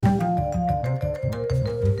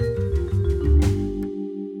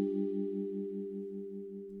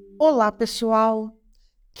Olá, pessoal!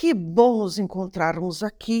 Que bom nos encontrarmos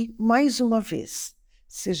aqui mais uma vez.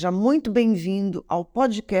 Seja muito bem-vindo ao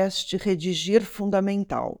podcast Redigir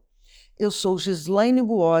Fundamental. Eu sou Gislaine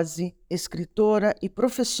Buozzi, escritora e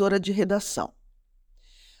professora de redação.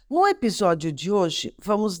 No episódio de hoje,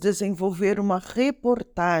 vamos desenvolver uma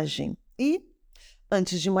reportagem e,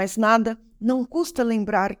 antes de mais nada, não custa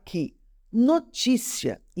lembrar que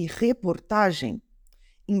notícia e reportagem,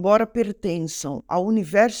 embora pertençam ao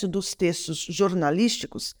universo dos textos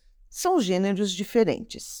jornalísticos, são gêneros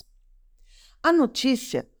diferentes. A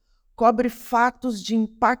notícia cobre fatos de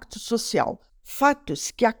impacto social,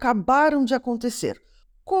 fatos que acabaram de acontecer,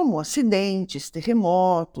 como acidentes,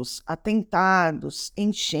 terremotos, atentados,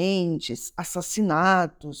 enchentes,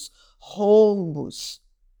 assassinatos, roubos.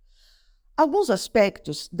 Alguns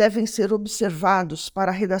aspectos devem ser observados para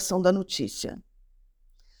a redação da notícia.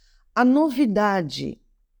 A novidade.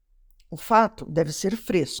 O fato deve ser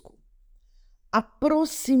fresco. A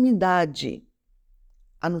proximidade.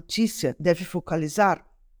 A notícia deve focalizar,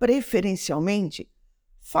 preferencialmente,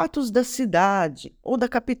 fatos da cidade ou da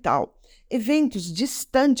capital. Eventos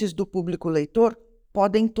distantes do público leitor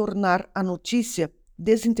podem tornar a notícia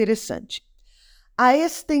desinteressante. A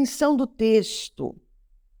extensão do texto.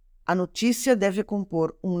 A notícia deve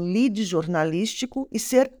compor um lead jornalístico e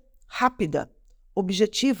ser rápida,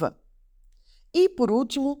 objetiva. E, por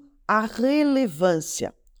último, a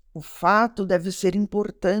relevância. O fato deve ser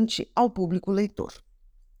importante ao público leitor.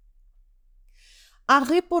 A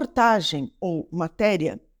reportagem ou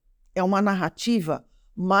matéria é uma narrativa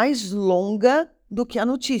mais longa do que a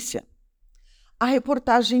notícia. A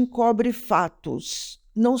reportagem cobre fatos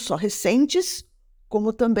não só recentes,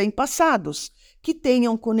 como também passados, que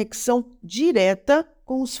tenham conexão direta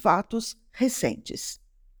com os fatos recentes.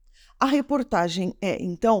 A reportagem é,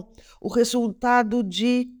 então, o resultado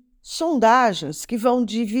de sondagens que vão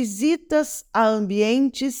de visitas a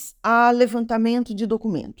ambientes a levantamento de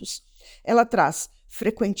documentos. Ela traz,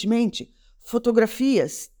 frequentemente,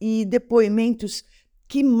 fotografias e depoimentos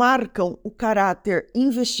que marcam o caráter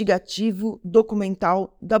investigativo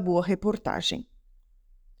documental da boa reportagem.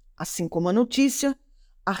 Assim como a notícia,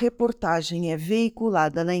 a reportagem é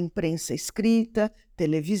veiculada na imprensa escrita,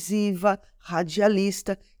 televisiva,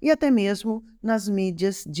 radialista e até mesmo nas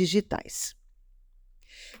mídias digitais.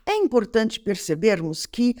 É importante percebermos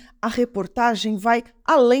que a reportagem vai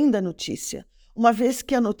além da notícia, uma vez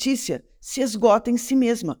que a notícia se esgota em si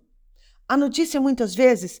mesma. A notícia muitas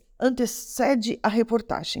vezes antecede a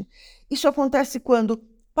reportagem. Isso acontece quando,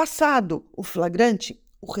 passado o flagrante,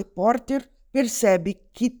 o repórter percebe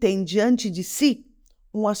que tem diante de si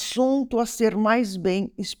um assunto a ser mais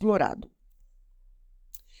bem explorado.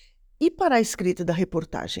 E para a escrita da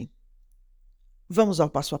reportagem? Vamos ao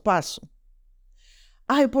passo a passo?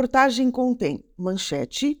 A reportagem contém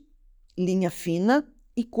manchete, linha fina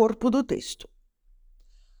e corpo do texto.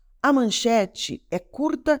 A manchete é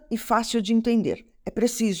curta e fácil de entender. É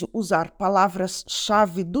preciso usar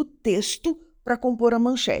palavras-chave do texto para compor a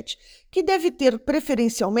manchete, que deve ter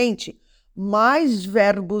preferencialmente mais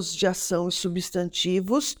verbos de ação e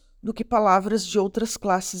substantivos do que palavras de outras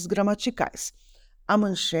classes gramaticais. A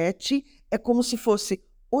manchete é como se fosse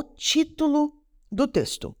o título do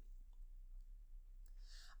texto.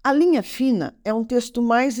 A linha fina é um texto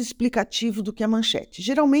mais explicativo do que a manchete,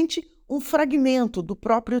 geralmente um fragmento do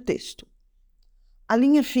próprio texto. A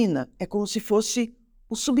linha fina é como se fosse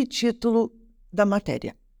o subtítulo da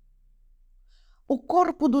matéria. O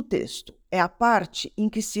corpo do texto é a parte em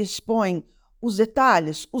que se expõem os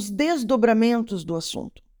detalhes, os desdobramentos do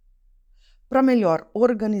assunto. Para melhor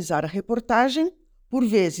organizar a reportagem, por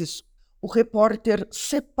vezes o repórter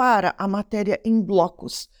separa a matéria em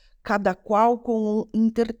blocos, cada qual com um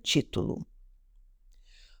intertítulo.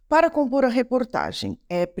 Para compor a reportagem,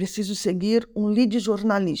 é preciso seguir um lead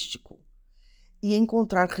jornalístico e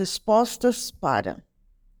encontrar respostas para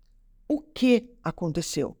o que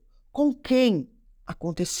aconteceu, com quem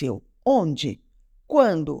aconteceu, onde,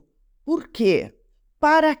 quando, por quê,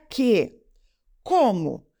 para quê,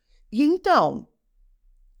 como. E então,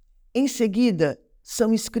 em seguida,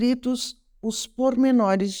 são escritos os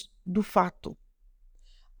pormenores do fato.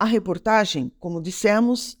 A reportagem, como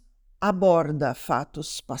dissemos, aborda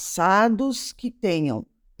fatos passados que tenham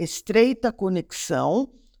estreita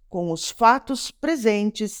conexão com os fatos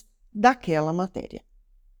presentes daquela matéria.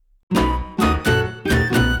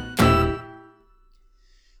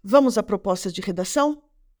 Vamos à proposta de redação?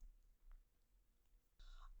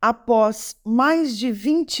 Após mais de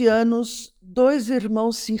 20 anos, dois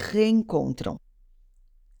irmãos se reencontram.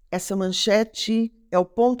 Essa manchete é o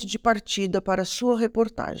ponto de partida para a sua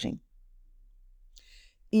reportagem.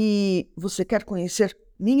 E você quer conhecer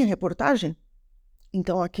minha reportagem?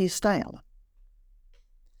 Então aqui está ela.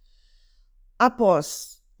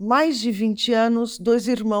 Após mais de 20 anos, dois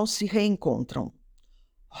irmãos se reencontram.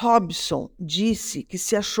 Robson disse que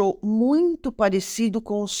se achou muito parecido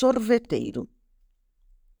com o sorveteiro.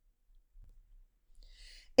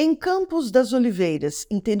 Em Campos das Oliveiras,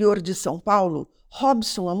 interior de São Paulo,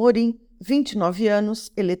 Robson Amorim, 29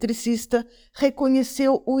 anos, eletricista,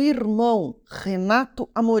 reconheceu o irmão Renato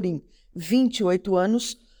Amorim, 28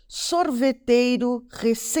 anos, sorveteiro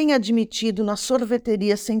recém-admitido na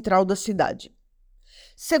sorveteria central da cidade.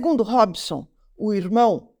 Segundo Robson, o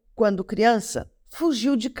irmão, quando criança,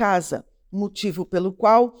 fugiu de casa, motivo pelo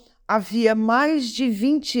qual havia mais de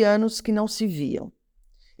 20 anos que não se viam.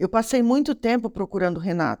 Eu passei muito tempo procurando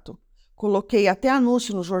Renato. Coloquei até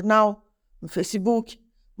anúncio no jornal, no Facebook,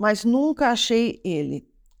 mas nunca achei ele.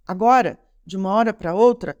 Agora, de uma hora para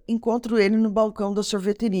outra, encontro ele no balcão da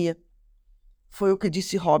sorveteria. Foi o que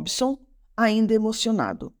disse Robson, ainda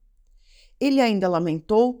emocionado. Ele ainda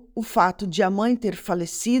lamentou o fato de a mãe ter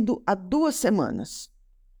falecido há 2 semanas.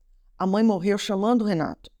 A mãe morreu chamando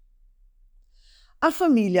Renato. A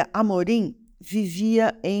família Amorim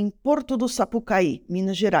vivia em Porto do Sapucaí,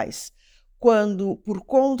 Minas Gerais, quando, por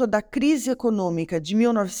conta da crise econômica de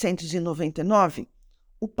 1999,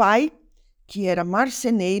 o pai, que era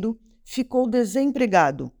marceneiro, ficou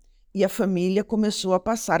desempregado e a família começou a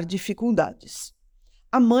passar dificuldades.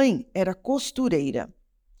 A mãe era costureira.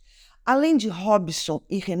 Além de Robson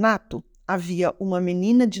e Renato, havia uma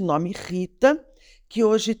menina de nome Rita, que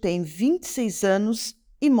hoje tem 26 anos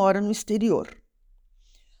e mora no exterior.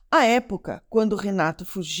 À época, quando Renato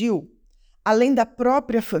fugiu, além da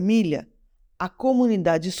própria família, a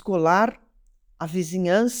comunidade escolar, a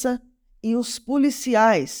vizinhança e os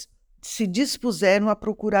policiais se dispuseram a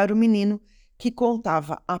procurar o menino, que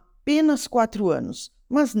contava apenas 4 anos,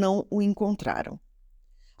 mas não o encontraram.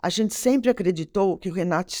 A gente sempre acreditou que o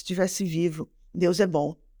Renato estivesse vivo. Deus é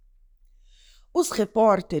bom. Os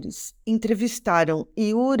repórteres entrevistaram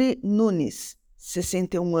Yuri Nunes,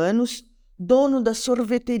 61 anos, dono da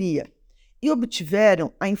sorveteria, e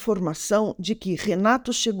obtiveram a informação de que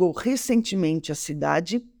Renato chegou recentemente à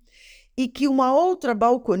cidade e que uma outra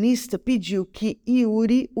balconista pediu que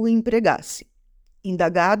Yuri o empregasse.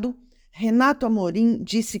 Indagado, Renato Amorim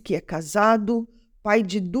disse que é casado, pai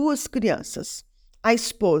de 2 crianças. A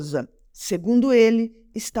esposa, segundo ele,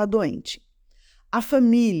 está doente. A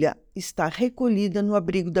família está recolhida no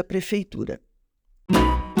abrigo da prefeitura.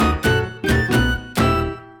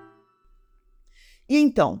 E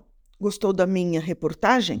então, gostou da minha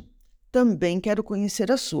reportagem? Também quero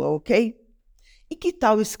conhecer a sua, ok? E que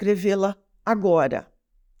tal escrevê-la agora?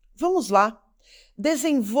 Vamos lá,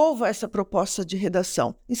 desenvolva essa proposta de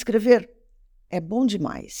redação. Escrever é bom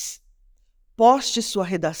demais. Poste sua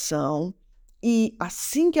redação e,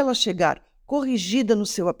 assim que ela chegar corrigida no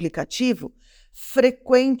seu aplicativo,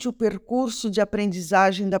 frequente o percurso de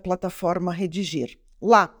aprendizagem da plataforma Redigir.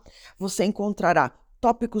 Lá, você encontrará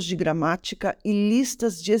tópicos de gramática e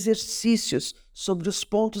listas de exercícios sobre os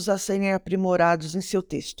pontos a serem aprimorados em seu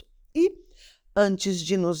texto. E, antes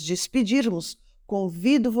de nos despedirmos,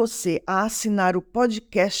 convido você a assinar o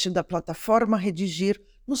podcast da plataforma Redigir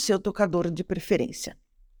no seu tocador de preferência.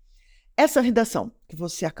 Essa redação que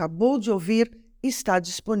você acabou de ouvir está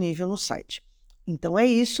disponível no site. Então é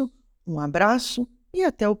isso, um abraço e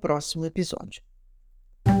até o próximo episódio.